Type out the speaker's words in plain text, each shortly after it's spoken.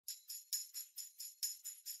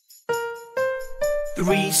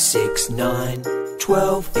3, 6, 9,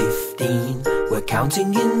 12, 15. We're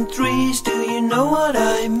counting in threes, do you know what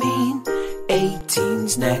I mean?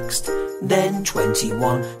 18's next, then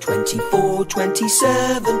 21, 24,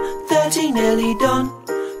 27, 30 nearly done.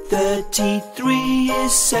 33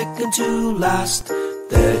 is second to last.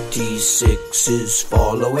 36 is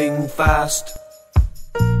following fast.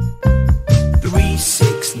 3,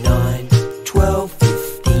 6, 9, 12,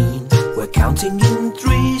 15. We're counting in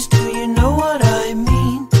threes, do you know what I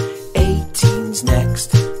mean? 18's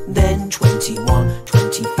next, then 21,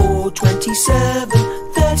 24, 27,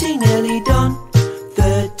 30 nearly done.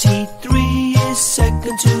 33 is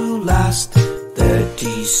second to last.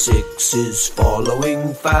 36 is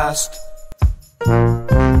following fast.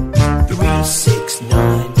 3, 6,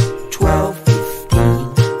 9, 12,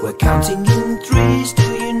 15. We're counting in threes, do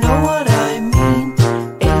you know what I mean?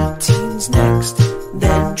 18's next,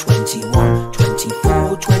 then 21,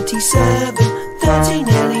 24, 27, 30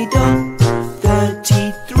 nearly done.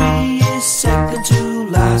 33 is second to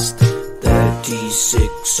last.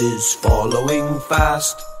 36 is following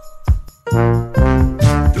fast.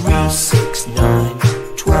 3, 6, 9,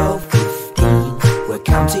 12, 15. We're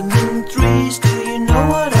counting in threes, do you know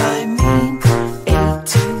what I mean?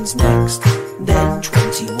 18's next, then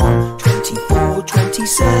 21, 24,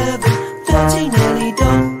 27, 30 nearly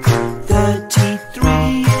done.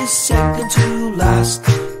 33 is second to last.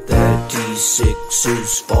 36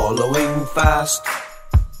 is following fast.